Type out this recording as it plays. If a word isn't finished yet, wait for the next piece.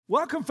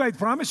Welcome, Faith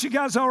Promise. You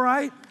guys all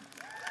right?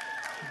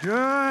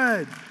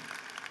 Good.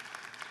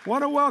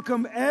 Want to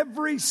welcome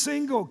every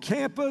single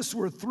campus.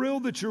 We're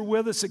thrilled that you're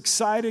with us,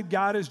 excited.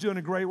 God is doing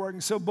a great work.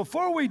 And so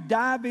before we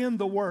dive in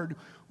the Word,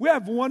 we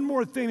have one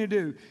more thing to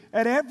do.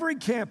 At every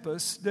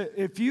campus,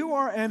 if you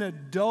are an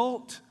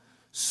adult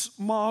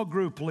small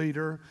group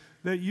leader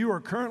that you are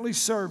currently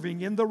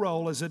serving in the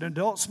role as an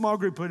adult small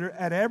group leader,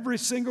 at every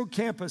single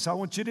campus, I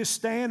want you to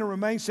stand and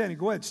remain standing.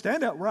 Go ahead,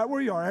 stand up right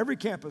where you are, every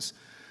campus.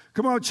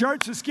 Come on,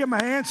 church, let's give them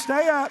a hand.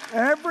 Stay up.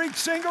 Every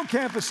single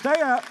campus,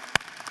 stay up.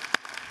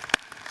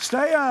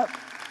 Stay up.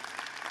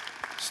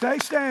 Stay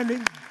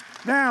standing.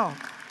 Now,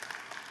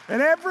 at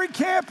every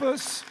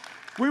campus,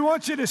 we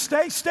want you to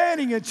stay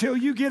standing until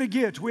you get a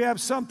gift. We have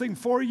something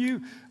for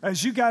you.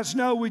 As you guys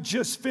know, we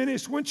just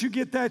finished. Once you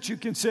get that, you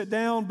can sit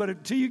down. But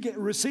until you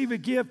receive a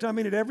gift,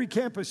 at every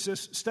campus,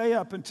 just stay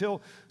up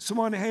until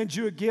someone hands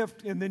you a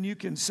gift, and then you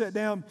can sit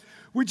down.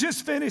 We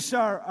just finished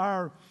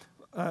our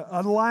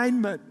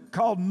alignment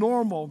called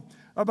Normal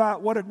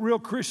about what a real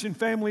Christian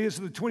family is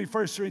in the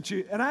 21st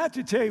century. And I have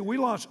to tell you, we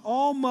launched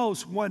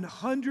almost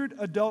 100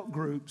 adult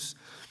groups.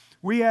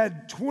 We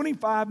had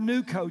 25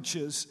 new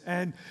coaches,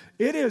 and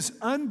it is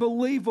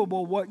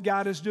unbelievable what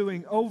God is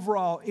doing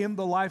overall in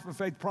the Life of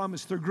Faith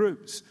Promise through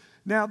groups.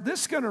 Now,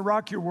 this is going to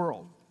rock your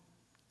world.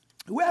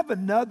 We have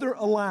another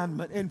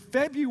alignment in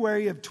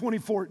February of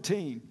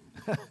 2014.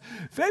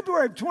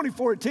 February of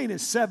 2014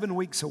 is 7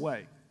 weeks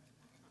away.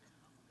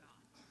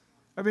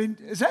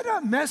 Does that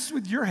not mess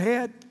with your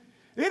head?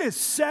 It is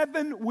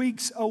 7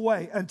 weeks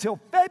away until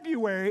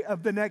February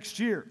of the next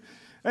year.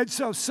 And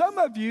so some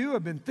of you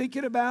have been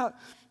thinking about,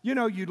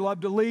 you'd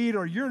love to lead,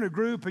 or you're in a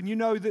group and you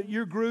know that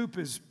your group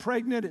is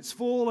pregnant, it's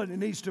full, and it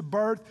needs to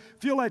birth.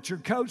 If you let your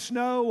coach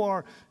know,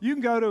 or you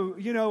can go to,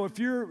 if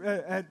you're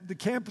at the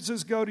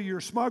campuses, go to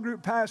your small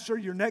group pastor,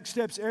 your Next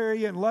Steps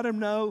area, and let them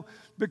know,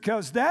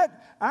 because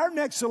our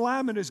next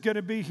alignment is going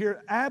to be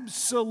here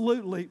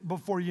absolutely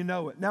before you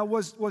know it. Now,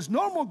 was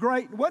Normal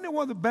great? Wasn't it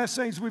one of the best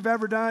things we've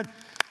ever done?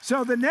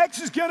 So the next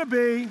is going to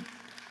be,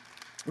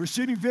 we're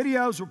shooting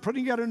videos, we're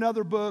putting together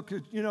another book,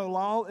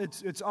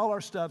 it's all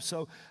our stuff.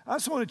 So I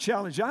just want to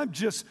challenge you. I'm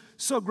just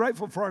so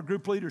grateful for our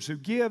group leaders who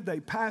give,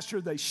 they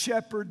pastor, they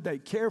shepherd, they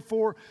care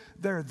for,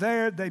 they're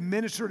there, they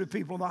minister to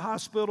people in the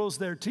hospitals,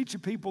 they're teaching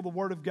people the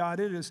Word of God.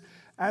 It is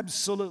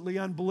absolutely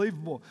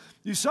unbelievable.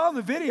 You saw in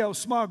the video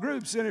small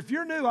groups, and if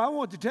you're new, I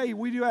want to tell you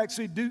we do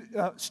actually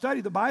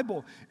study the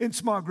Bible in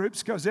small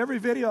groups, because every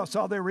video I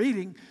saw they were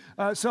eating.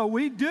 So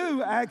we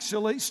do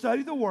actually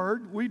study the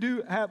Word. We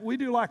do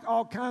like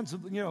all kinds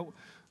of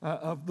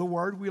the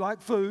Word. We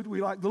like food.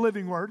 We like the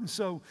living Word, and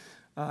so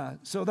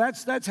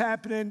that's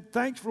happening.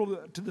 Thankful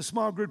to the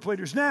small group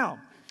leaders.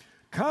 Now,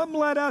 Come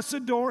Let Us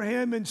Adore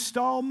Him,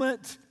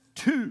 installment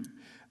 2.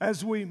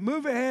 As we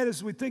move ahead,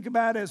 as we think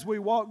about, as we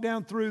walk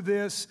down through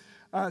this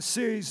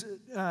series,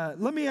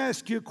 let me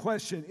ask you a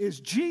question.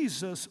 Is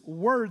Jesus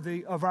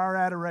worthy of our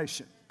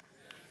adoration?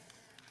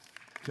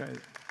 Okay.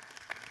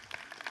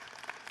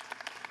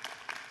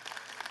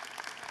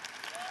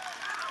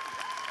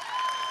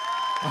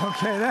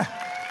 Okay,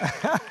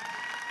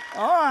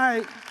 all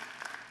right.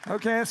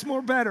 Okay, that's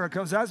more better,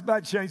 because I was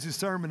about to change the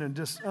sermon and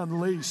just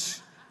unleash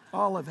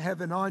all of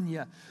heaven on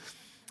you.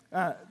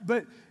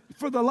 But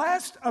for the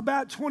last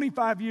about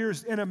 25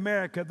 years in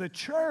America, the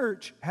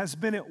church has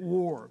been at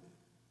war.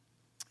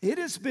 It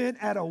has been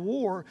at a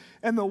war,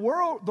 and the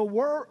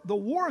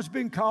war has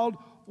been called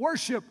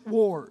worship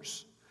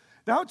wars.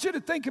 Now, I want you to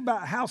think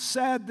about how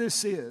sad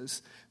this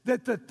is,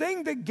 that the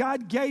thing that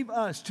God gave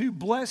us to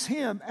bless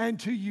Him and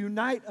to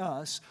unite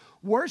us,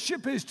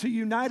 worship is to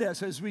unite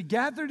us as we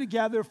gather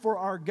together for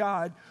our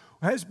God,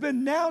 has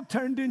been now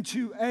turned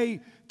into a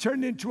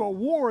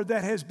war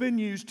that has been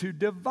used to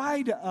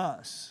divide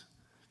us.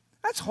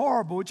 That's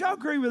horrible. Would y'all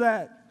agree with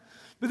that?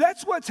 But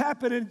that's what's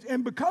happening.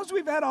 And because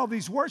we've had all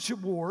these worship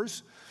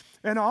wars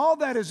and all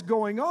that is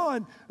going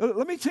on,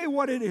 let me tell you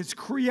what it has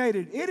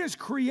created. It is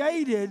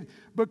created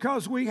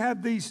because we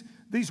have these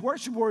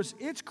worship wars.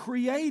 It's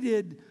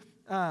created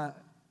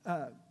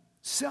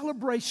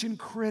celebration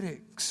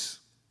critics.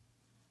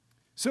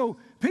 So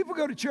people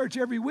go to church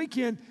every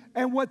weekend,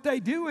 and what they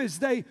do is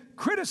they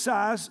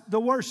criticize the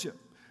worship,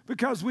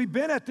 because we've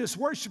been at this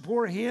worship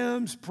war: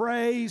 hymns,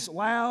 praise,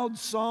 loud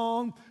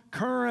song,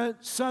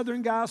 current,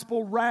 Southern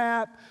gospel,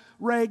 rap,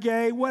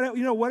 reggae,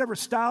 whatever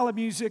style of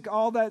music,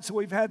 all that. So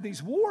we've had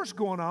these wars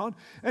going on.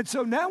 And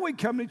so now we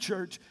come to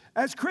church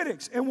as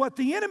critics. And what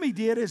the enemy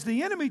did is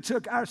the enemy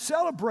took our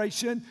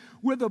celebration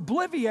with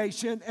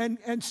obliviation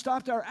and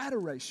stopped our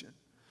adoration.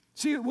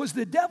 See, it was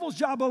the devil's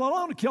job all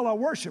along to kill our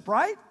worship,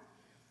 right?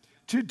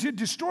 To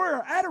destroy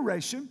our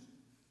adoration.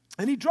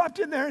 And he dropped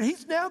in there, and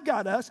he's now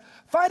got us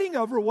fighting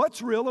over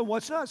what's real and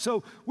what's not.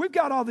 So we've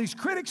got all these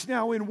critics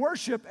now in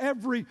worship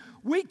every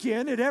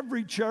weekend at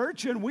every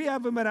church, and we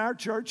have them at our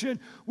church. And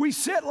we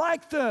sit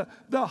like the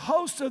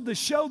host of the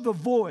show The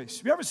Voice.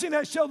 Have you ever seen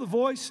that show, The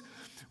Voice?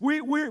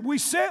 We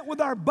sit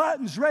with our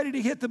buttons ready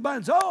to hit the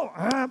buttons. Oh,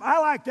 I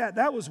like that.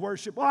 That was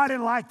worship. Oh, I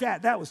didn't like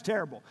that. That was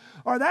terrible.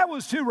 Or that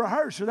was too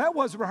rehearsed, or that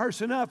wasn't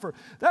rehearsed enough, or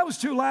that was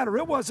too loud, or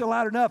it wasn't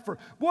loud enough, or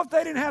what if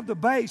they didn't have the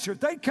bass, or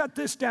if they cut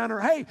this down, or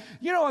hey,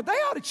 you know what, they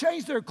ought to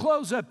change their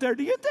clothes up there.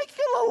 Do you think it's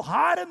a little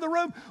hot in the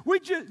room?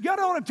 You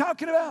know what I'm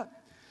talking about?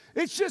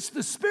 It's just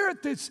the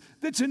spirit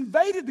that's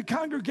invaded the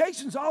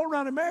congregations all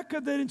around America,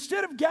 that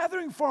instead of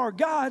gathering for our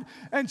God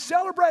and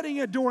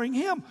celebrating and adoring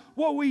Him,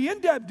 what we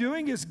end up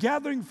doing is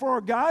gathering for our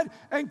God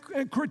and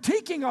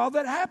critiquing all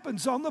that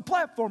happens on the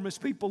platform as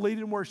people lead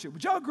in worship.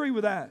 Would y'all agree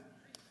with that?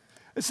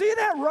 See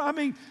that? I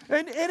mean,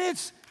 and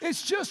it's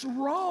just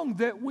wrong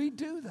that we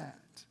do that.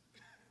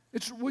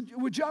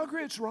 Would y'all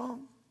agree it's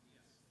wrong?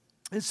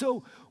 And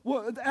so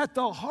at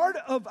the heart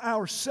of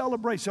our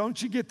celebration, I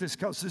want you to get this,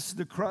 because this is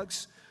the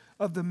crux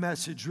of the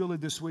message really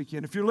this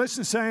weekend. If you're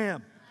listening, say I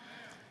am.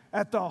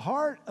 At the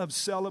heart of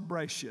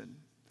celebration,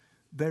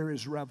 there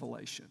is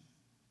revelation.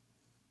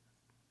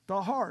 The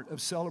heart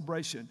of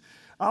celebration.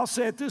 I'll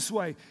say it this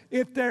way.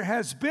 If there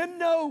has been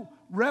no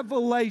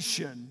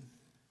revelation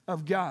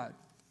of God,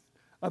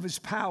 of His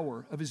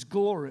power, of His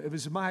glory, of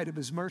His might, of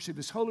His mercy, of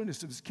His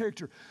holiness, of His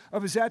character,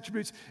 of His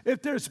attributes,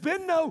 if there's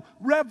been no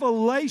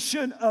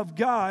revelation of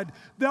God,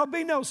 there'll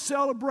be no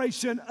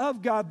celebration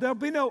of God. There'll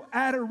be no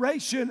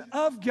adoration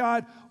of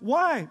God.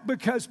 Why?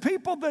 Because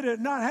people that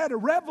have not had a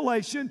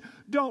revelation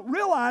don't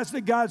realize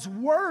that God's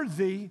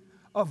worthy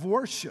of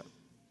worship.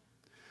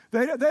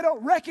 They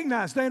don't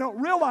recognize, they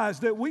don't realize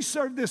that we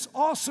serve this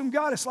awesome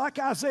God. It's like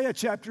Isaiah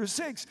chapter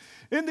 6.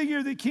 In the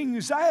year that King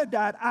Uzziah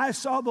died, I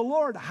saw the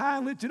Lord high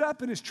and lifted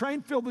up, and His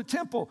train filled the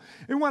temple.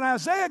 And when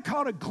Isaiah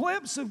caught a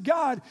glimpse of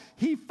God,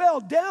 he fell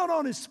down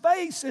on his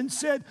face and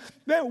said,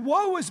 man,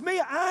 woe is me,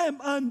 I am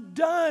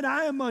undone,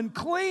 I am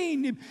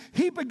unclean.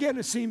 He began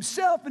to see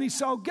himself, and he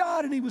saw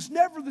God, and he was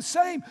never the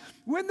same.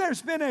 When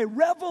there's been a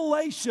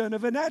revelation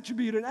of an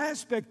attribute, an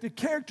aspect, the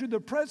character,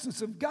 the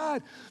presence of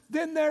God,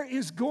 then there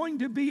is going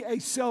to be a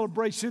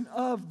celebration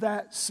of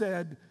that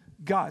said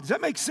God. Does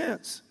that make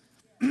sense?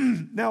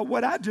 Now,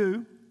 what I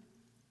do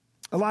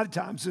a lot of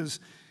times is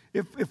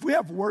if we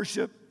have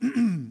worship,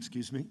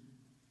 excuse me,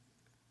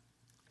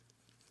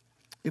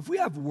 if we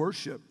have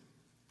worship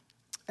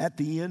at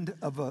the end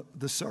of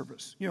the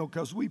service, you know,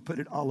 because we put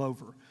it all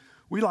over,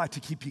 we like to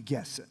keep you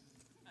guessing.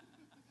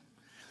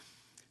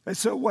 And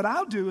so what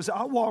I'll do is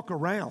I'll walk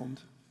around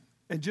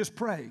and just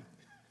pray.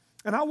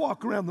 And I'll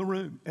walk around the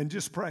room and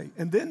just pray.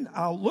 And then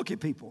I'll look at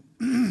people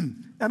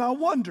and I'll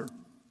wonder,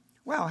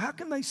 wow, how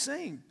can they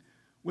sing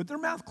with their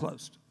mouth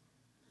closed?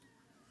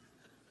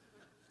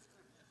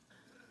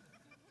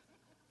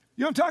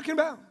 You know what I'm talking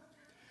about?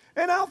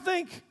 And I'll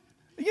think,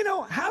 you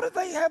know, how do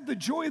they have the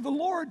joy of the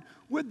Lord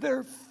with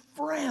their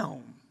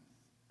frown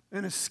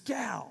and a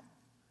scowl?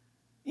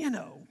 You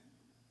know.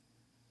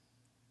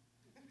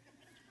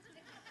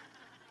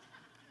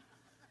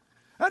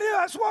 I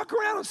just walk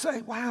around and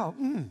say, wow,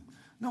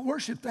 no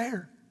worship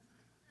there.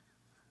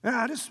 And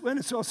I just went,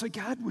 and so I said,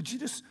 God, would you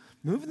just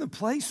move in the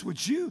place?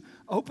 Would you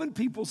open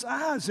people's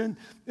eyes? And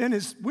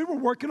as we were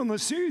working on the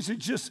series, it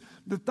just,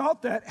 the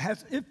thought that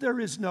if there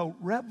is no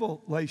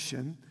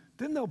revelation,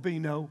 then there'll be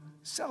no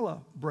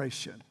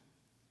celebration.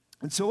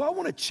 And so I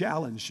want to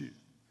challenge you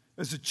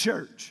as a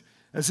church,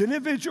 as an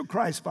individual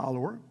Christ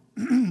follower,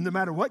 no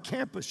matter what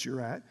campus you're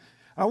at,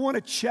 I want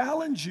to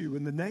challenge you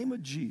in the name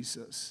of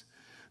Jesus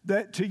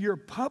that to your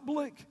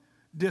public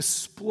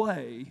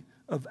display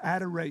of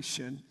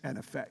adoration and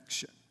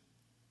affection.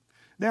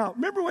 Now,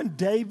 remember when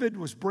David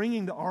was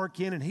bringing the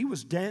ark in and he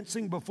was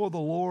dancing before the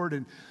Lord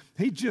and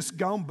he'd just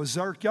gone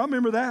berserk? Y'all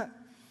remember that?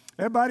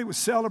 Everybody was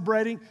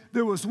celebrating.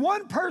 There was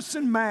one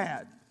person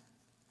mad.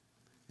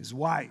 His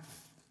wife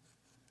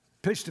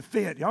pitched a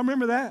fit. Y'all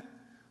remember that?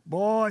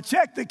 Boy,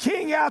 check the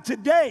king out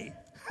today.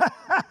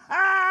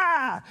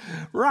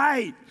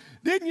 Right.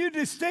 Didn't you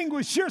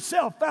distinguish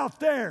yourself out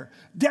there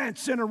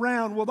dancing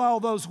around with all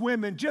those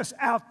women just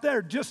out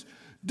there, just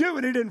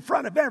doing it in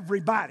front of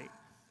everybody?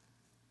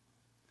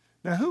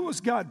 Now, who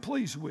was God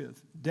pleased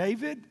with?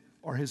 David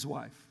or his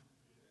wife?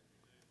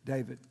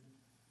 David.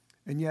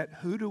 And yet,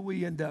 who do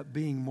we end up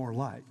being more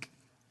like?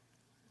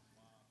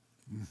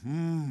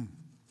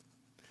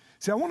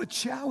 See, I want to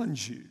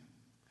challenge you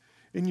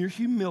in your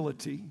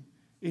humility,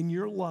 in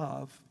your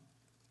love,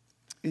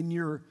 in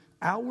your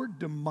outward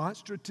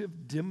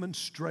demonstrative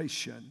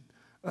demonstration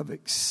of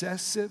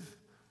excessive,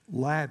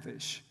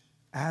 lavish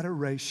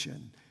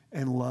adoration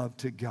and love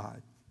to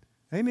God.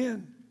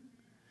 Amen.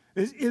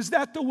 Is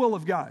that the will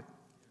of God?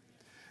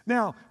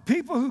 Now,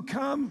 people who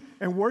come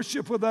and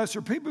worship with us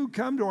or people who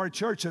come to our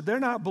church that they're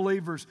not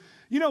believers,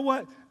 you know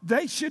what?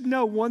 They should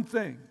know one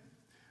thing.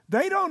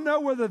 They don't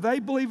know whether they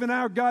believe in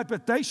our God,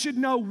 but they should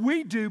know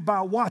we do by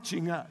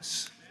watching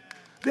us.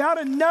 They ought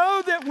to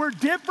know that we're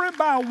different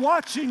by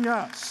watching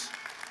us.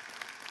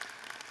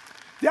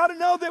 They ought to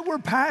know that we're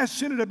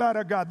passionate about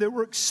our God, that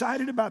we're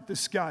excited about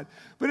this God.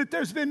 But if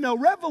there's been no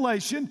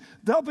revelation,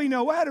 there'll be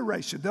no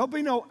adoration. There'll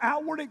be no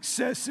outward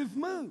excessive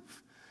move.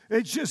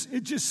 It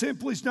just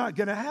simply is not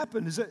going to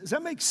happen. Does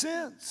that make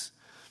sense?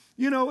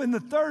 You know, in the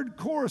third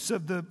chorus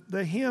of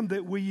the hymn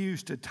that we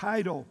use to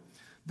title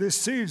this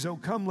series, "Oh,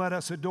 Come Let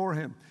Us Adore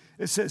Him,"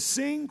 it says,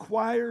 "Sing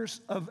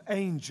choirs of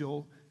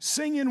angel,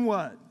 singing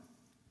what?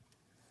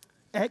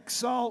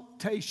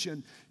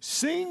 Exaltation.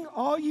 Sing,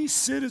 all ye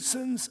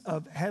citizens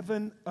of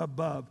heaven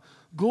above.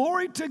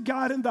 Glory to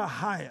God in the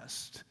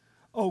highest.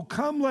 Oh,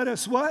 come let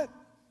us what?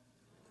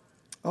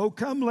 Oh,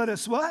 come let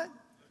us what?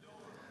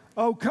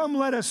 Oh, come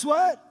let us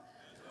what?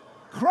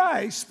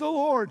 Christ the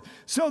Lord."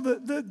 So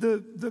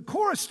the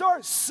chorus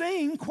starts,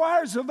 "Sing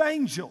choirs of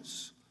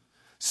angels."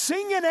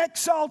 Sing in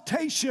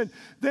exaltation.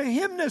 The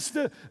hymnist,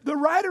 the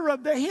writer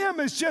of the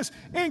hymn is just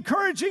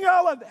encouraging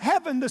all of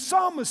heaven. The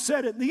psalmist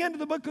said it at the end of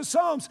the book of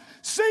Psalms.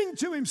 Sing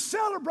to him,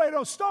 celebrate,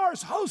 O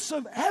stars, hosts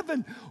of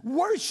heaven,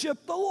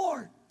 worship the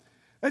Lord.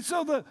 And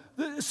so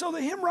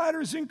the hymn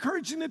writer is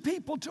encouraging the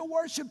people to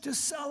worship, to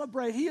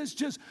celebrate. He is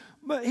just,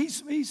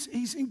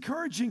 he's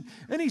encouraging.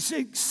 And he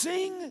said,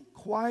 sing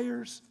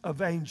choirs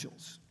of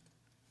angels.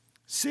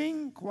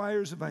 Sing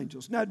choirs of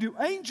angels. Now, do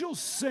angels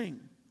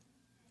sing?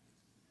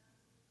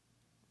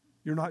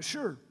 You're not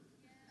sure.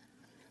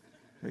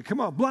 Hey, come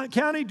on, Blount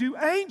County, do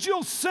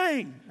angels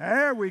sing?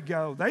 There we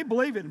go. They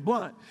believe it in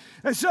Blount.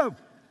 And so,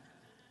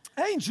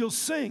 angels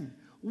sing.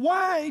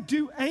 Why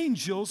do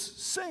angels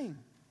sing?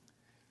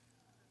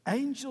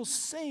 Angels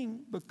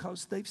sing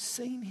because they've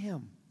seen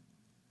him.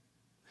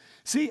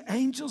 See,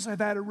 angels have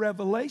had a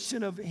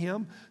revelation of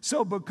him,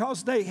 so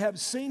because they have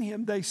seen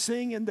him, they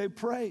sing and they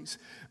praise.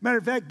 Matter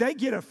of fact, they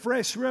get a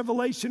fresh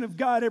revelation of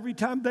God every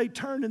time they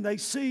turn and they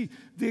see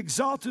the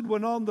exalted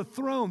one on the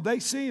throne. They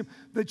see him,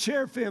 the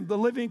cherubim, the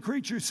living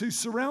creatures who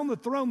surround the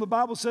throne. The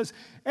Bible says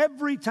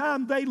every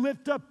time they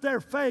lift up their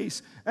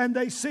face and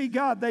they see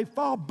God, they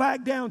fall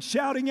back down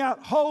shouting out,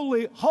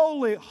 "Holy,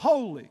 holy,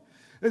 holy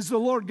is the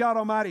Lord God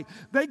Almighty."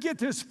 They get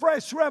this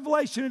fresh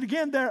revelation, and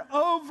again, they're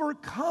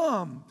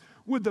overcome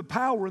with the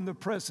power and the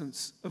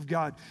presence of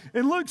God.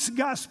 In Luke's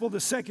Gospel,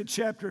 the 2nd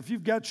chapter, if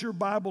you've got your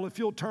Bible, if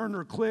you'll turn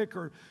or click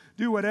or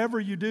do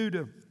whatever you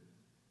do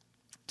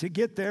to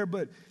get there,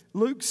 but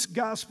Luke's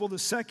Gospel, the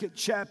 2nd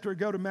chapter,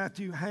 go to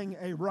Matthew, hang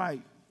a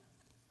right.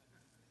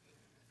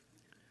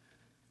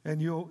 And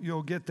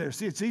you'll get there.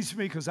 See, it's easy for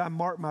me because I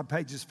mark my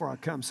pages before I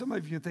come. Some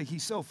of you think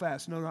he's so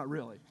fast. No, not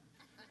really.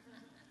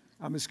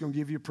 I'm just going to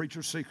give you a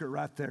preacher's secret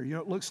right there. You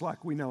know, it looks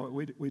like we know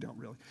it. We don't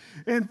really.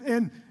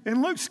 And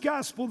in Luke's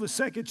Gospel, the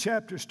 2nd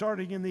chapter,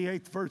 starting in the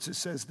 8th verse, it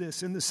says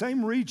this: "In the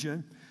same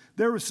region,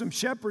 there were some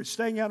shepherds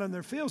staying out in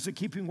their fields and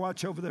keeping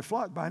watch over their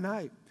flock by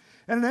night.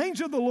 And an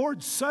angel of the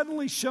Lord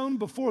suddenly shone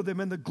before them,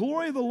 and the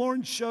glory of the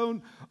Lord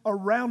shone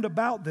around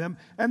about them,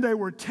 and they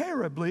were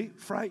terribly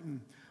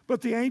frightened.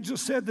 But the angel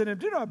said to them,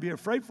 'Do not be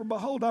afraid, for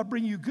behold, I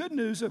bring you good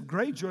news of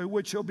great joy,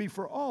 which shall be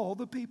for all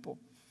the people.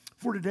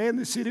 For today in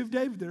the city of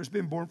David there has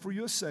been born for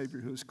you a Savior,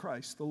 who is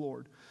Christ the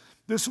Lord.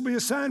 This will be a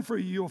sign for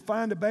you. You'll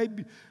find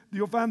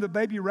the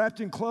baby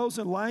wrapped in clothes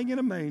and lying in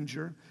a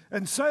manger.'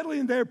 And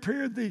suddenly there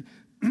appeared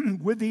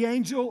with the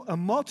angel a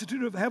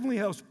multitude of heavenly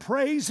hosts,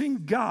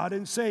 praising God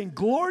and saying,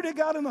 'Glory to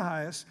God in the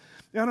highest,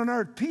 and on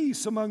earth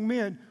peace among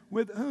men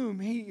with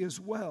whom he is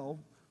well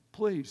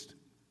pleased.'"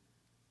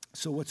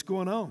 So what's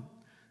going on?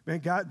 Man,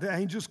 God, the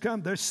angels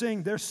come, they're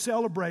singing, they're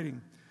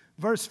celebrating.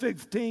 Verse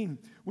 15,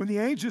 "When the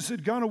angels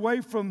had gone away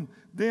from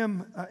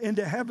them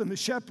into heaven, the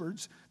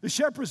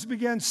shepherds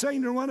began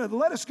saying to one another,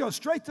 'Let us go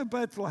straight to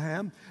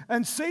Bethlehem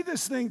and see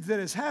this thing that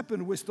has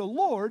happened, which the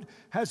Lord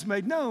has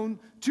made known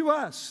to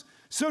us.'"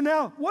 So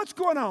now, what's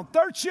going on?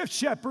 Third shift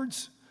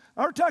shepherds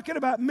are talking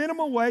about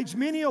minimum wage,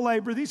 menial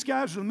labor. These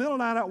guys are in the middle of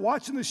the night out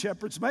watching the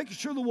shepherds, making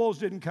sure the wolves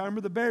didn't come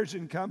or the bears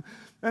didn't come.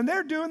 And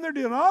they're doing their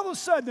deal. All of a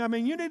sudden, I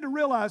mean, you need to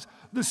realize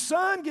the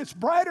sun gets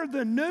brighter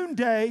than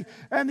noonday,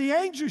 and the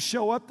angels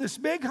show up, this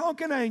big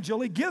honking angel.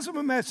 He gives them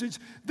a message.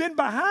 Then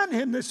behind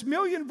him, this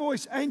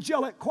million-voice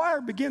angelic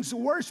choir begins to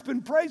worship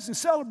and praise and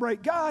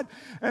celebrate God.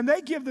 And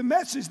they give the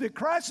message that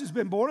Christ has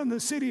been born in the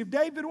city of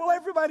David. Well,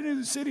 everybody knew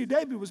the city of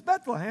David was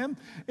Bethlehem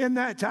in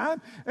that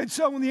time. And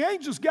so when the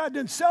angels got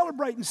done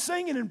celebrating,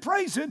 singing, and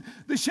praising,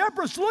 the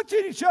shepherds looked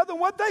at each other and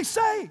what'd they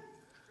say?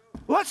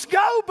 "Let's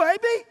go,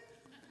 baby.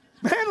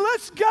 Man,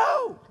 let's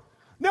go."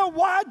 Now,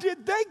 why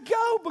did they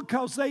go?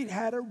 Because they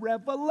had a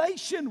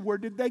revelation. Where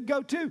did they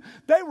go to?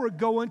 They were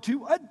going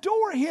to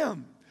adore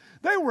him.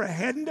 They were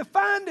heading to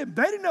find him.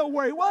 They didn't know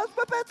where he was,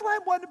 but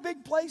Bethlehem wasn't a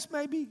big place,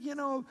 maybe,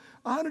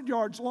 100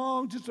 yards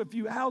long, just a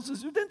few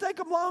houses. It didn't take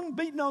them long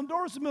beating on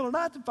doors in the middle of the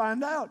night to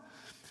find out.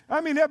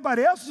 I mean,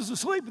 everybody else was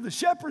asleep, but the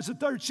shepherds, the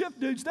third shift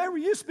dudes, they were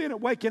used to being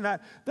awake at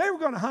night. They were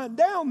going to hunt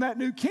down that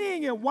new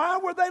king, and why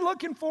were they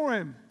looking for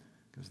him?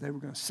 Because they were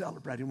going to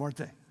celebrate him, weren't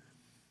they?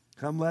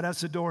 Come, let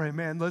us adore him,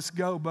 man. Let's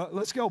go,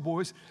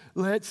 boys.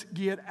 Let's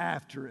get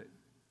after it.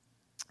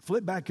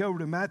 Flip back over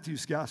to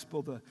Matthew's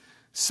Gospel, the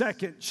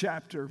 2nd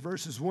chapter,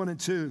 verses 1 and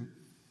 2,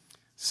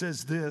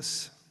 says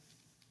this: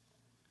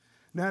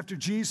 "Now after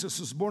Jesus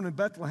was born in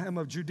Bethlehem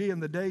of Judea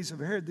in the days of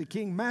Herod the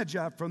king,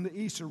 Magi from the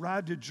east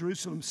arrived at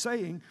Jerusalem,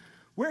 saying,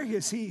 'Where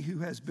is he who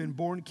has been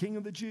born King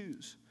of the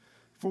Jews?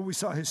 For we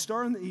saw his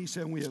star in the east,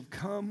 and we have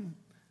come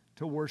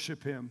to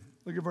worship him.'"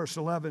 Look at verse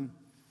 11.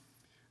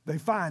 They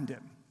find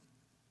him.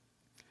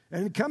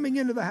 And coming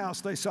into the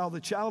house, they saw the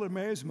child and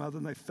Mary's mother,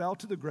 and they fell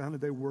to the ground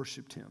and they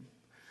worshiped him.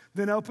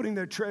 Then opening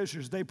their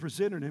treasures, they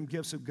presented him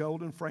gifts of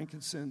gold and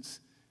frankincense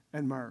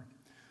and myrrh.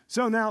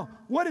 So now,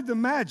 what did the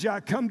Magi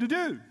come to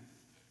do?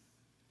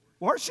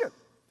 Worship.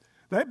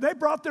 They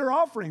brought their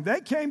offering.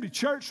 They came to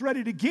church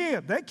ready to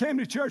give. They came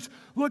to church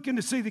looking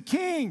to see the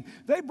king.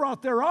 They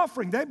brought their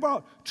offering. They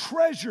brought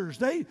treasures.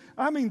 They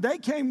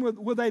came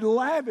with a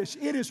lavish.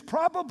 It is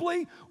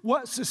probably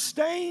what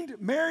sustained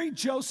Mary,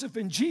 Joseph,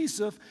 and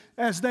Jesus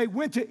as they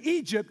went to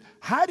Egypt,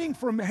 hiding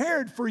from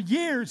Herod for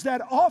years.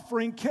 That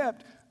offering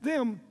kept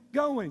them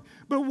going.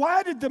 But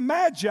why did the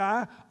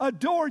Magi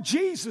adore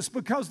Jesus?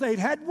 Because they'd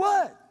had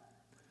what?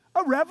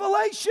 A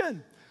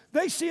revelation.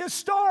 They see a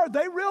star,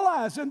 they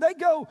realize, and they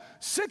go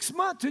 6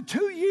 months to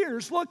 2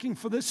 years looking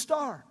for this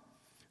star.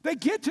 They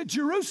get to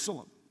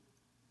Jerusalem,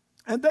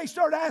 and they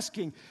start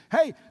asking,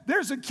 hey,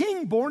 there's a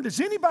king born.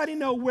 Does anybody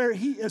know where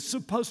he is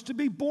supposed to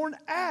be born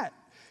at?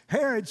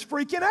 Herod's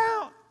freaking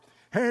out.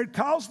 Herod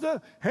calls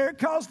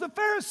the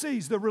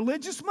Pharisees, the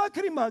religious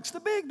muckety-mucks,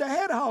 the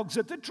head hogs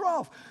at the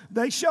trough.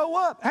 They show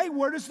up. Hey,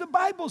 where does the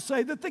Bible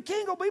say that the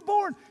king will be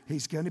born?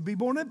 He's going to be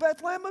born in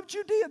Bethlehem of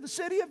Judea, the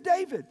city of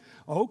David.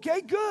 Okay,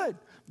 good.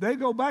 They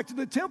go back to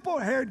the temple.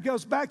 Herod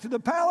goes back to the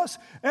palace.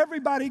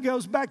 Everybody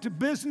goes back to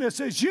business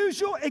as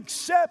usual,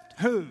 except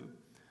who?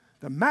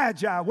 The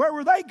Magi. Where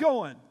were they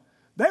going?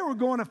 They were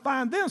going to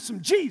find them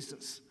some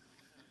Jesus.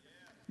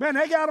 Man,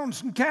 they got on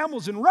some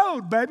camels and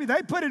rode, baby.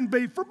 They put in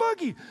beef for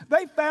Boogie.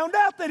 They found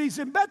out that he's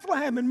in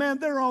Bethlehem, and man,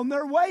 they're on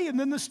their way, and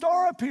then the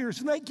star appears,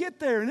 and they get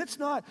there, and it's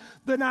not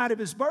the night of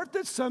his birth.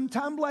 It's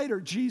sometime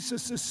later.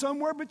 Jesus is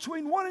somewhere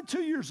between 1 and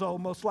 2 years old,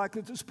 most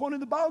likely at this point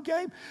in the ball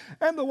game,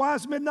 and the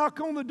wise men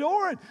knock on the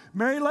door, and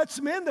Mary lets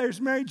them in.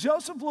 There's Mary,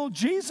 Joseph, little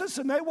Jesus,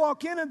 and they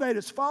walk in, and they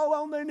just fall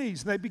on their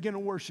knees, and they begin to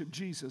worship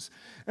Jesus,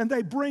 and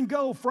they bring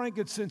gold,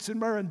 frankincense, and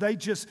myrrh, and they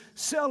just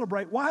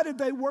celebrate. Why did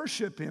they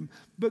worship him?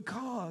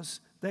 Because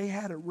they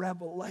had a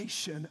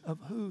revelation of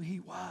who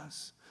he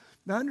was.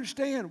 Now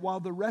understand,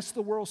 while the rest of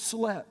the world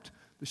slept,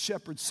 the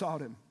shepherds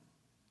sought him.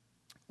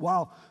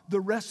 While the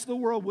rest of the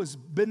world was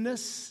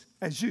business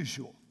as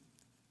usual.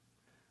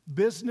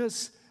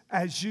 Business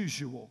as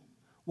usual.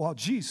 While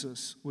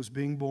Jesus was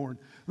being born.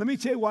 Let me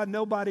tell you why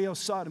nobody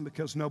else sought him,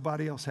 because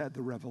nobody else had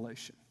the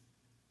revelation.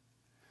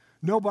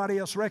 Nobody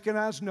else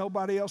recognized,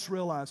 nobody else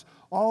realized.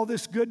 All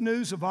this good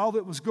news of all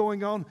that was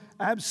going on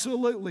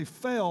absolutely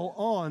fell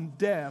on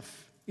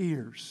deaf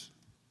ears.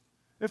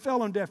 It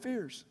fell on deaf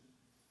ears.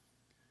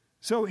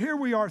 So here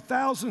we are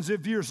thousands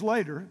of years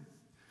later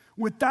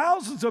with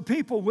thousands of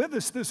people with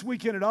us this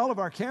weekend at all of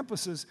our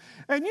campuses.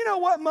 And you know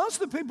what?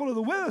 Most of the people that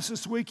are with us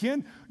this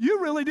weekend,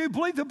 you really do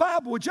believe the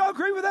Bible. Would y'all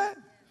agree with that?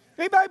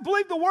 Anybody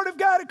believe the Word of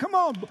God? Come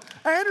on.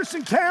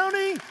 Anderson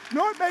County,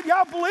 North Bay,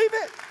 y'all believe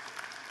it?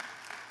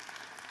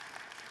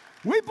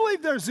 We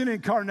believe there's an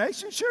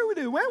incarnation. Sure we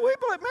do. Man, we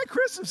believe, man,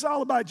 Christmas is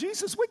all about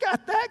Jesus. We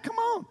got that. Come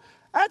on.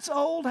 That's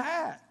old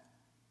hat.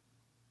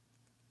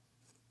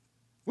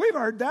 We've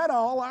heard that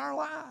all our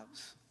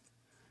lives.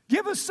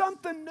 Give us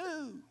something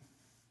new.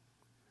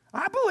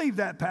 I believe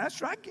that,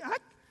 Pastor.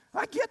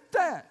 I get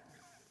that.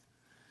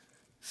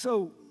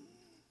 So,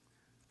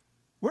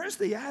 where's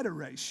the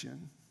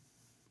adoration?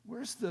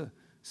 Where's the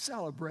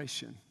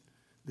celebration?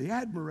 The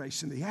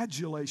admiration, the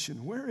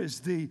adulation? Where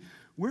is the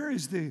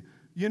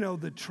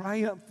the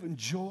triumph and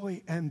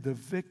joy and the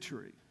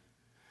victory?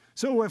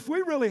 So if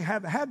we really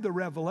have had the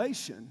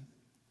revelation,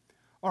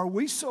 are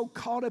we so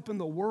caught up in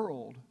the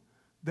world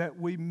that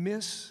we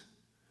miss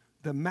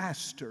the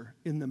master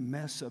in the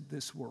mess of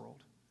this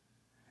world?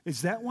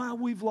 Is that why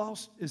we've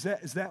lost? Is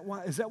that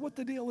what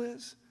the deal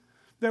is?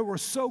 That we're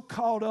so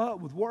caught up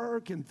with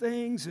work and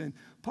things and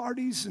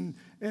parties and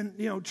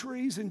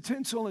trees and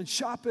tinsel and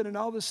shopping and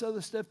all this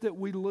other stuff that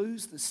we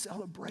lose the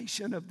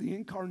celebration of the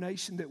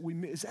incarnation that we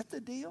miss. Is that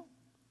the deal?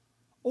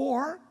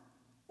 Or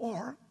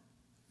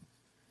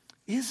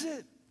is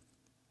it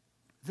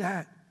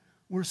that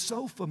we're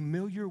so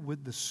familiar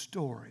with the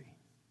story?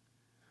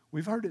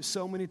 We've heard it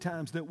so many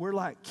times that we're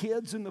like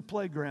kids in the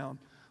playground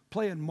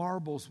playing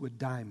marbles with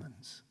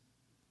diamonds.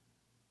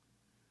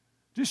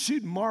 Just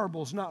shooting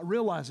marbles, not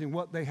realizing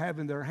what they have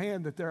in their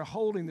hand, that they're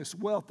holding this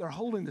wealth, they're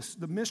holding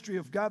the mystery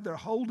of God, they're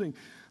holding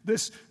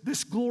this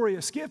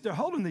glorious gift, they're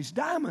holding these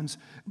diamonds,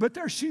 but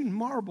they're shooting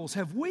marbles.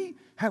 Have we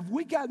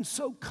gotten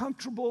so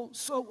comfortable,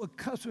 so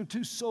accustomed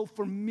to, so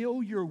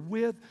familiar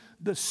with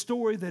the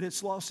story that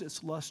it's lost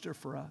its luster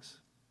for us?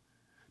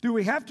 Do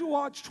we have to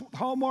watch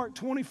Hallmark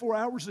 24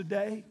 hours a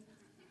day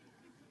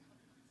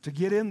to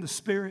get in the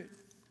spirit?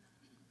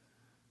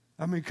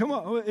 I mean, come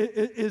on,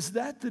 is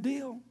that the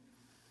deal?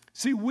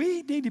 See,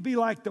 we need to be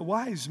like the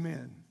wise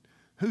men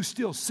who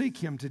still seek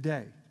him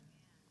today.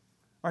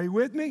 Are you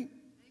with me?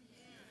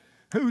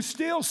 Who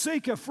still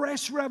seek a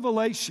fresh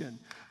revelation,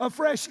 a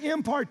fresh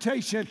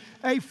impartation,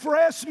 a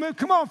fresh move.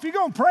 Come on, if you're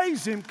going to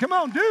praise him, come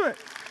on, do it.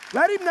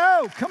 Let him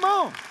know. Come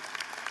on.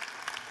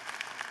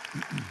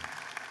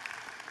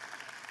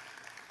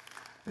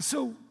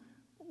 So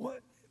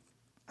what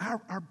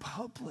our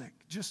public,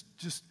 just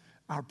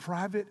our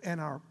private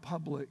and our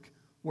public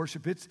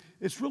worship. It's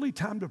really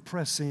time to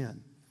press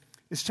in.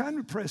 It's time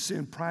to press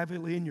in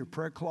privately in your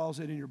prayer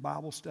closet, in your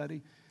Bible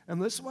study. And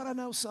listen, what I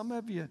know, some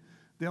of you,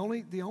 the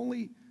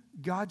only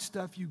God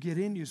stuff you get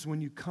in you is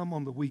when you come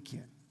on the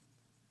weekend.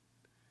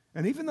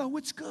 And even though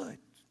it's good,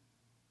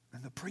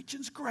 and the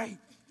preaching's great,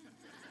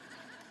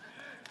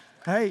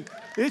 hey,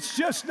 it's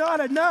just not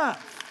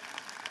enough.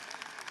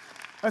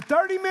 A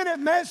 30-minute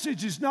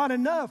message is not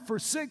enough for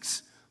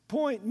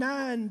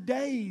 6.9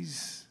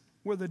 days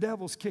where the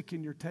devil's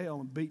kicking your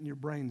tail and beating your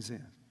brains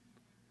in.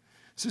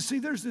 So see,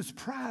 there's this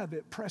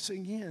private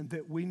pressing in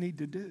that we need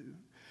to do.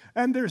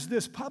 And there's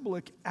this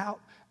public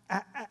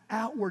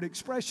outward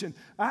expression.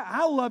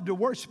 I love to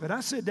worship it. I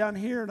sit down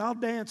here and I'll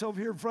dance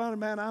over here in front of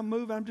man. I'm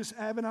moving. I'm just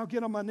having. I'll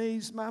get on my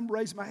knees. I'm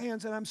raising my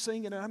hands and I'm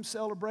singing and I'm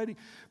celebrating.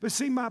 But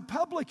see, my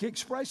public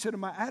expression of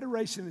my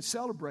adoration and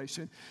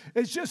celebration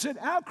is just an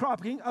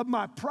outcropping of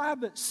my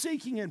private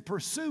seeking and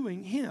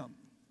pursuing Him.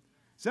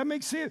 Does that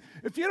make sense?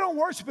 If you don't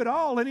worship at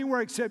all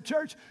anywhere except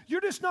church, you're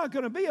just not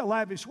going to be a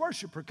lavish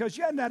worshiper because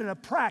you haven't had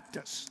enough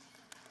practice.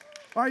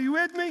 Are you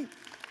with me?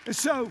 And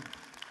so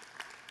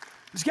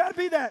there's got to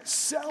be that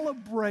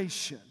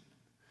celebration.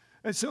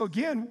 And so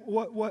again,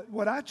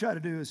 what I try to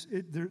do is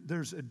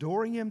there's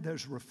adoring Him,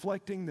 there's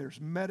reflecting,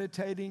 there's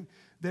meditating,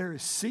 there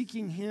is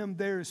seeking Him,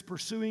 there is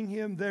pursuing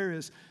Him, there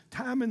is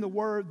time in the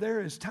Word,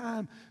 there is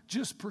time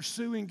just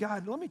pursuing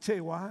God. Let me tell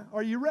you why.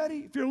 Are you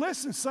ready? If you're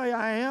listening, say,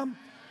 I am.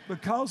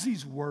 Because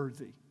He's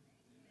worthy.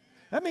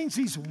 That means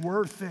He's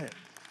worth it.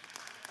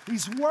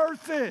 He's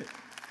worth it.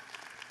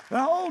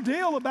 The whole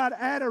deal about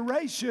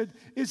adoration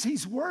is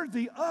He's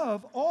worthy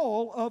of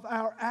all of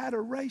our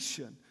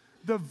adoration.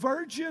 The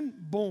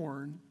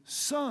virgin-born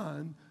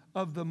Son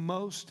of the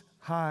Most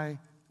High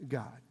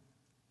God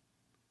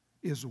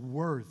is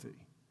worthy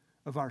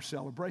of our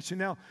celebration.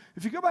 Now,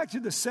 if you go back to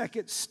the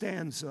second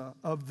stanza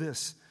of the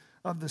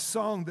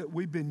song that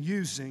we've been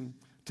using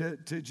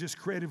to just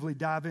creatively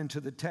dive into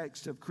the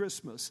text of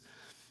Christmas,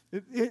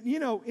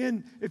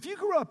 if you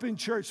grew up in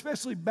church,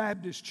 especially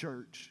Baptist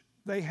church,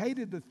 they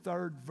hated the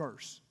third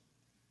verse.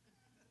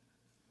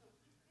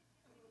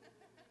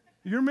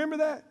 You remember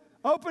that?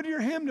 Open your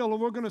hymnal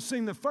and we're going to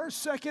sing the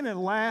first, second,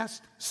 and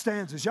last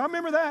stanzas. Y'all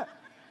remember that?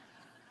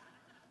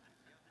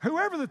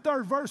 Whoever the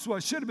third verse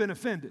was should have been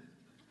offended.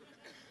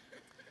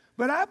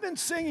 But I've been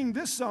singing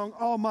this song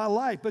all my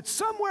life. But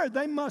somewhere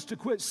they must have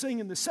quit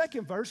singing the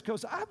second verse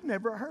because I've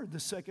never heard the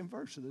second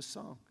verse of this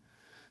song.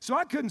 So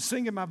I couldn't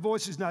sing it. My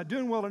voice is not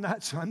doing well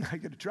tonight, so I'm not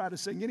going to try to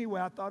sing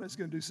anyway. I thought I was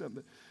going to do something,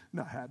 but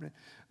not happening.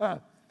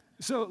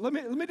 So let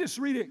me just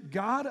read it.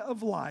 God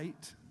of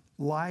light,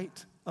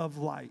 light of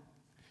light.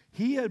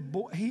 He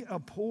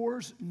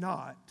abhors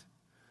not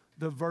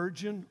the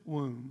virgin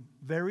womb,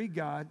 very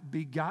God,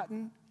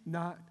 begotten,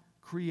 not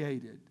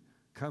created.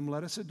 Come,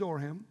 let us adore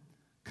Him.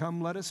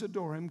 Come, let us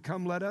adore Him.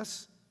 Come, let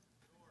us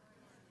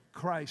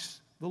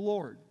Christ the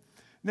Lord.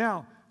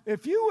 Now,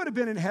 if you would have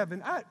been in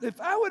heaven, if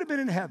I would have been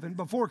in heaven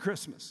before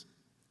Christmas,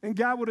 and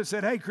God would have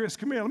said, hey, Chris,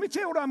 come here. Let me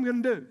tell you what I'm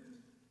going to do.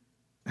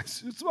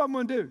 This is what I'm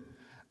going to do.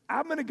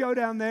 I'm going to go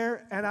down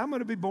there, and I'm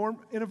going to be born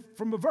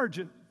from a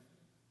virgin.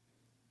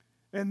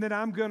 And then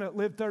I'm going to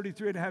live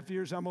 33 and a half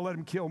years. I'm going to let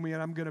Him kill me,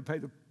 and I'm going to pay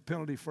the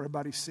penalty for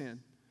everybody's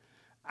sin.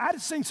 I'd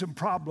have seen some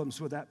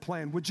problems with that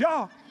plan. Would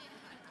y'all?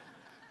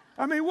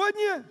 I mean,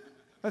 wouldn't you?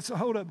 Let's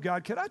hold up,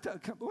 God.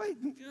 Wait,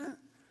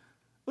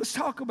 let's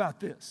talk about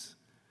this.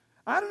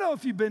 I don't know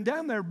if you've been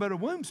down there, but a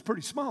womb's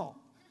pretty small.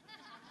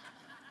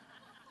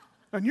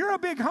 And you're a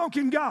big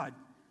honking God.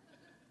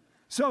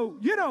 So,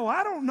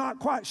 I'm not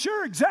quite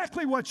sure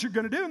exactly what you're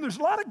going to do. And there's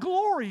a lot of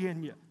glory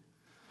in you.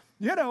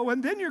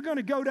 And then you're going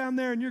to go down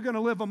there and you're going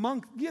to live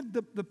among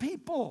the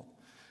people.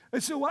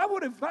 And so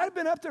if I'd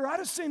been up there, I'd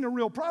have seen a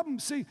real problem.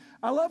 See,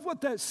 I love what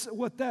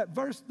that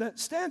verse, that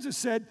stanza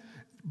said,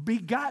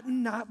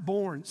 begotten, not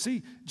born.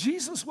 See,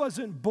 Jesus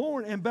wasn't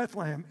born in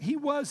Bethlehem. He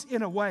was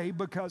in a way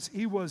because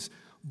He was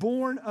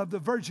born of the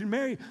Virgin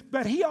Mary,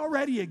 but He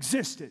already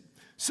existed.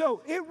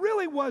 So it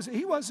really was,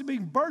 He wasn't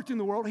being birthed in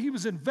the world. He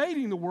was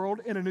invading the world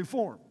in a new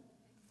form.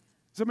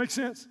 Does that make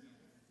sense?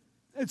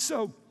 And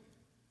so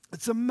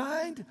it's a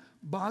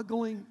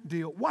mind-boggling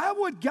deal. Why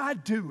would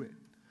God do it?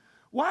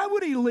 Why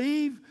would He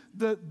leave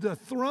the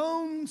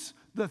throngs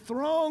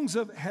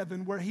of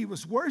heaven where He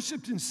was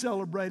worshiped and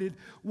celebrated?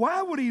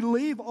 Why would He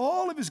leave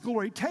all of His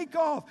glory, take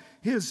off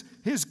His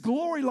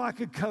glory like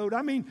a coat?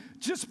 I mean,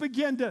 just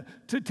begin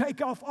to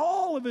take off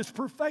all of His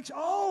perfection,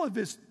 all of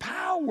His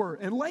power,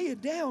 and lay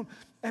it down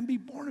and be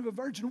born of a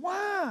virgin.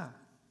 Why?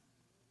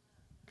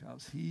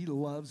 Because He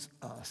loves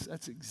us.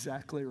 That's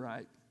exactly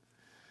right.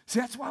 See,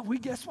 that's why we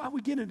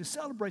get into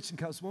celebration,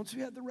 because once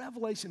we have the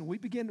revelation, we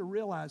begin to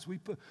realize,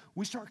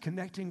 we start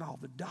connecting all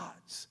the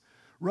dots.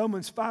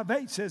 Romans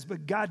 5:8 says,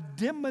 but God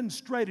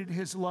demonstrated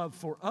His love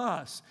for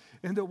us,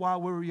 in that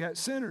while we were yet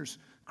sinners,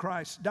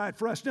 Christ died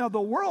for us. Now, the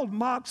world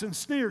mocks and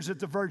sneers at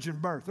the virgin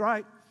birth,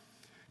 right?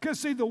 Because,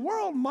 see, the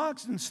world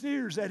mocks and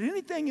sneers at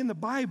anything in the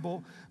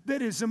Bible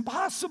that is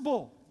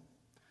impossible.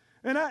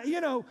 And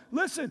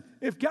listen,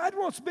 if God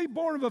wants to be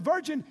born of a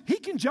virgin, He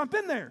can jump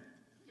in there.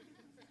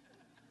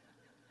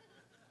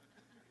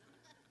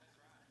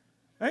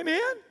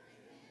 Amen?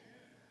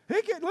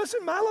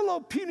 Listen, my little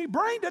old puny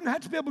brain doesn't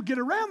have to be able to get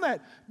around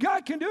that.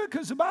 God can do it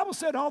because the Bible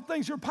said all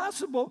things are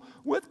possible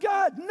with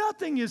God.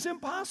 Nothing is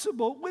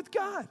impossible with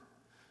God.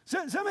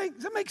 Does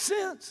that make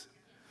sense?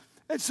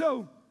 And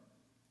so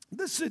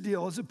this is the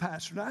deal as a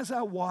pastor. And as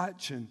I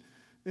watch and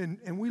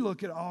we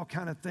look at all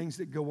kind of things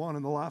that go on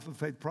in the life of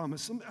Faith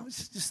Promise, I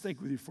just think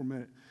with you for a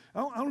minute.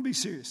 I want to be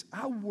serious.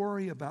 I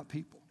worry about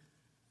people.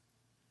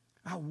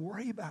 I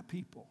worry about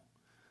people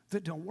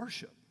that don't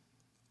worship.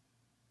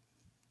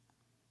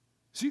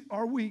 See,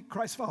 are we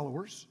Christ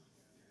followers?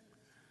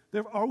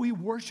 Are we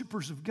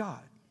worshipers of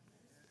God?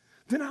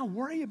 Then I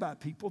worry about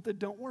people that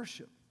don't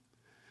worship.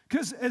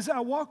 Because as I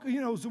walk,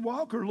 as I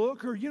walk or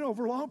look or,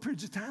 over long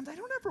periods of time, they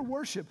don't ever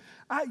worship.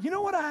 You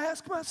know what I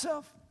ask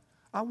myself?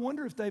 I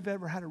wonder if they've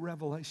ever had a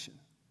revelation.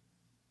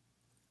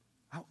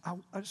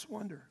 I just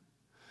wonder.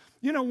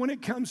 When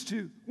it comes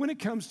to,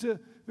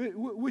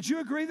 would you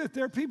agree that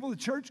there are people at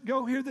church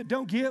go here that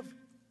don't give?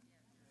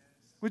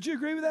 Would you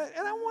agree with that?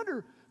 And I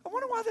wonder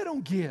why they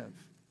don't give.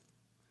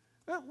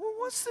 Well,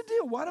 what's the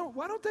deal? Why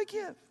don't they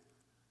give?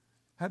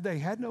 Have they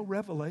had no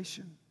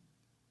revelation?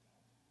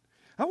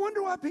 I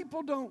wonder why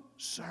people don't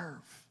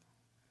serve.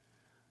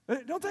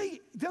 Don't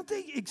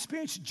they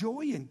experience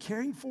joy in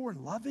caring for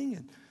and loving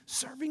and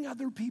serving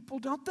other people?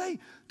 Don't they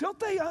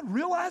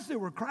realize they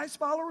were Christ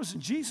followers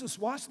and Jesus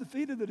washed the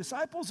feet of the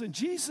disciples and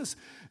Jesus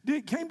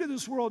came to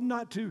this world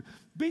not to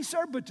be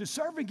served but to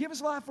serve and give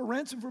his life a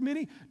ransom for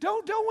many?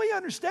 Don't we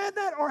understand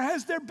that? Or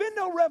has there been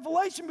no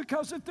revelation?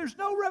 Because if there's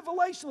no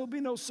revelation, there'll be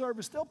no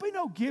service. There'll be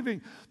no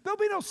giving. There'll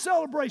be no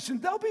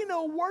celebration. There'll be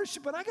no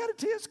worship. And I got to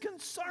tell you, this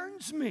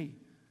concerns me.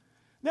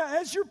 Now,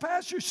 as your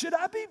pastor, should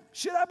I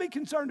be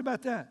concerned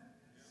about that?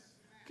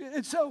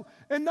 And so,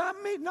 and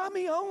not me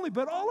only,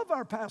 but all of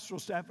our pastoral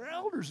staff, our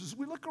elders, as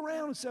we look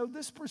around and say, oh,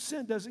 this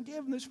percent doesn't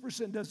give and this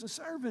percent doesn't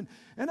serve. And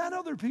I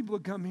know there are people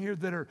that come here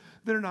that are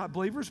not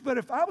believers, but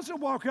if I was to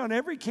walk around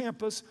every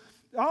campus,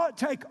 I'll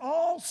take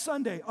all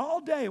Sunday,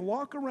 all day, and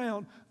walk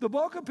around, the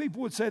bulk of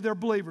people would say they're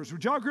believers.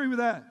 Would y'all agree with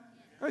that?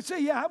 I'd say,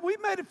 yeah,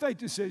 we've made a faith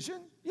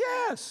decision.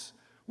 Yes.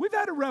 We've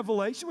had a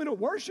revelation. We don't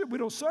worship, we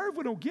don't serve,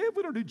 we don't give,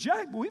 we don't do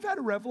jack, but we've had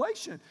a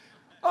revelation.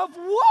 Of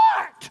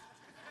what?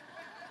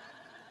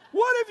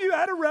 What have you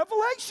had a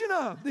revelation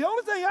of? The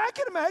only thing I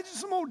can imagine is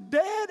some old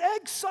dead,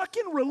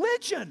 egg-sucking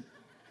religion.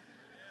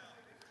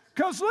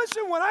 Because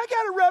listen, when I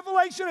got a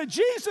revelation of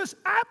Jesus,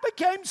 I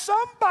became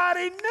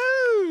somebody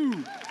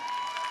new.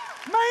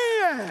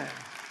 Man.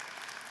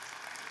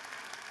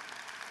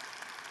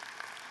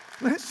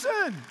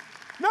 Listen.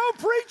 No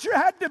preacher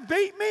had to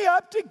beat me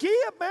up to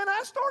give, man.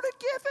 I started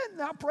giving.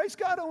 Now, praise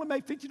God, I only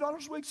made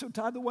 $50 a week, so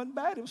tithe wasn't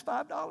bad. It was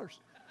 $5.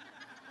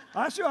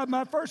 I still have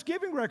my first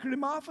giving record in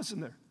my office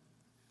in there.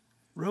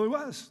 Really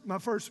was. My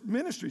first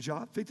ministry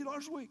job,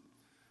 $50 a week.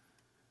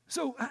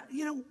 So,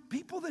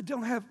 people that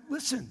don't have,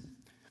 listen,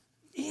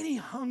 any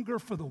hunger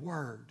for the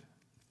word,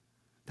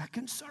 that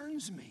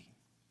concerns me.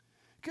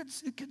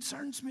 It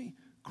concerns me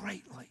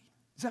greatly.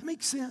 Does that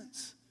make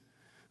sense?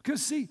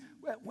 Because, see,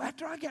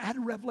 after I had a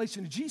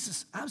revelation of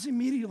Jesus, I was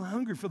immediately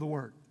hungry for the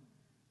word.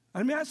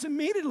 I mean, I was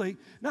immediately,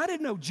 I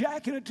didn't know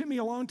jack, and it took me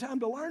a long time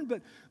to learn,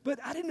 but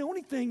I didn't know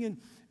anything,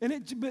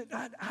 but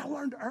I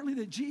learned early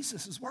that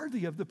Jesus is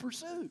worthy of the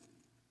pursuit.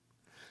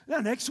 Now,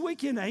 next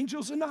weekend,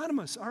 Angels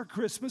Anonymous, our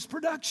Christmas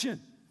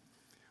production.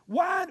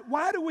 Why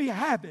do we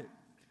have it?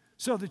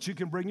 So that you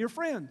can bring your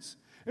friends.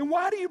 And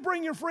why do you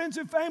bring your friends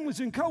and families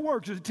and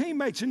coworkers and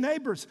teammates and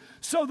neighbors?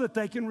 So that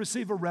they can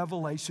receive a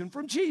revelation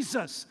from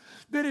Jesus.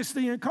 That it's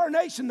the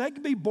incarnation. They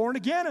can be born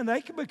again and they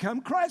can become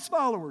Christ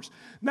followers.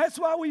 And that's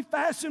why we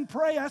fast and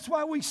pray. That's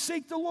why we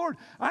seek the Lord.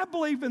 I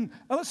believe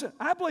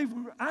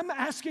I'm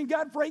asking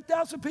God for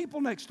 8,000 people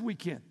next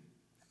weekend.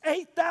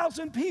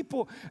 8,000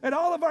 people at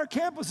all of our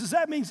campuses.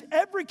 That means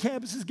every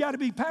campus has got to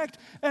be packed.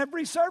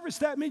 Every service,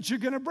 that means you're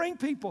going to bring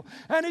people.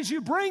 And as you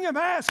bring them,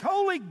 ask,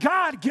 Holy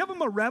God, give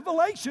them a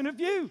revelation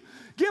of you.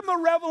 Give them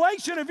a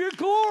revelation of your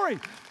glory.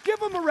 Give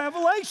them a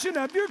revelation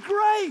of your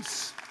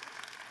grace.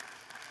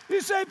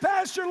 You say,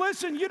 Pastor,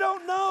 listen, you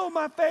don't know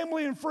my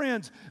family and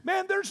friends.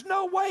 Man, there's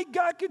no way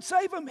God could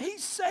save them. He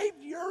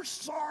saved your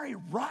sorry,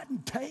 rotten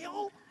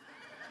tail.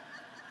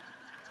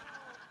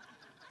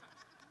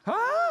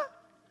 Huh?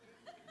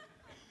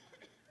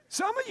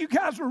 Some of you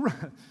guys were,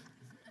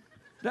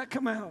 that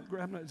come out,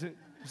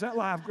 is that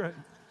live? Great.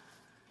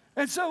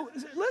 And so,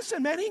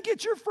 listen, man, he can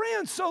get your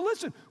friends. So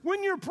listen,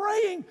 when you're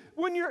praying,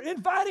 when you're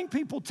inviting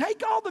people,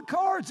 take all the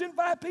cards,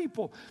 invite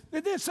people,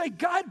 and then say,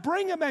 God,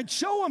 bring them and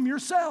show them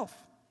yourself.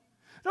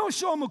 Don't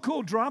show them a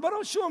cool drama.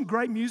 Don't show them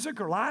great music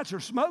or lights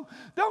or smoke.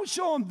 Don't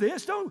show them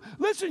this.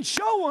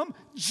 Show them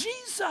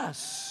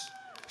Jesus.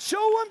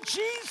 Show them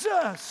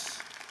Jesus.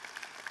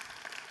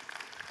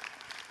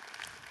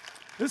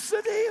 This is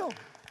the deal.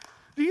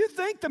 Do you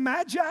think the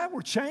Magi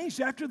were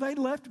changed after they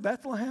left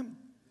Bethlehem?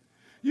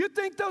 You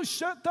think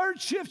those third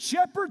shift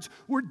shepherds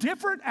were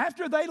different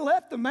after they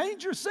left the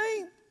manger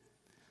scene?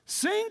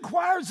 Sing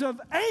choirs of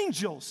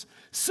angels,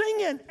 sing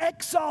in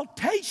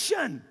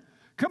exaltation.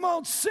 Come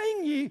on,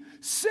 sing ye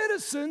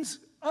citizens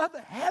of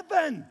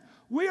heaven.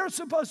 We are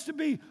supposed to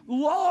be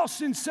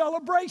lost in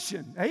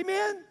celebration.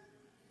 Amen?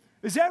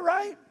 Is that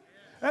right?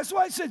 That's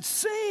why it said,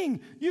 sing,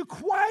 you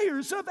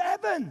choirs of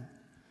heaven.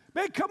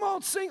 Man, come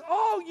on, sing,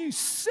 all you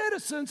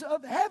citizens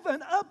of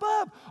heaven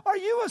above. Are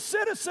you a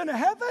citizen of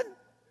heaven?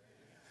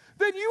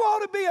 Then you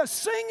ought to be a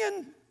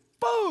singing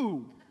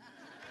fool.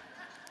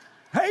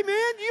 Amen?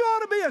 You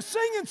ought to be a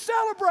singing,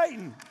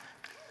 celebrating.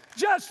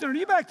 Justin, are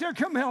you back there?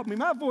 Come help me.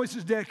 My voice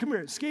is dead. Come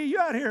here. Ski, you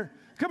out here?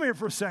 Come here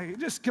for a second.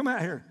 Just come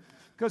out here.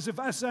 Because if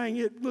I sang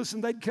it, listen,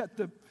 they'd cut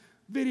the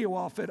video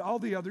off at all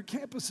the other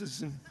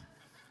campuses. And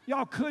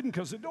y'all couldn't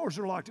because the doors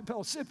are locked at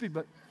Pellissippi.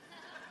 But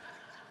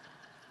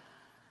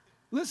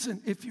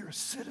listen, if you're a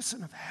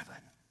citizen of heaven,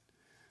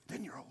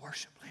 then you're a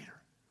worship leader.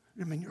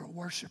 I mean, you're a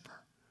worshiper.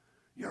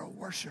 You're a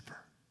worshiper.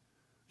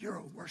 You're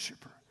a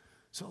worshiper.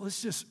 So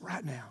let's just,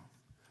 right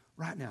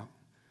now,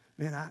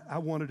 man, I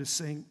wanted to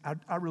sing.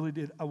 I really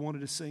did. I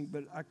wanted to sing,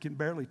 but I can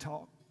barely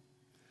talk.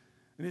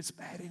 And it's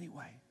bad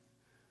anyway.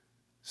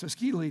 So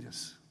Ski, lead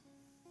us.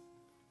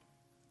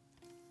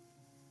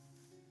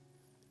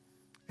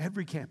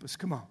 Every campus,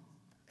 come on.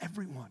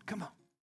 Everyone, come on.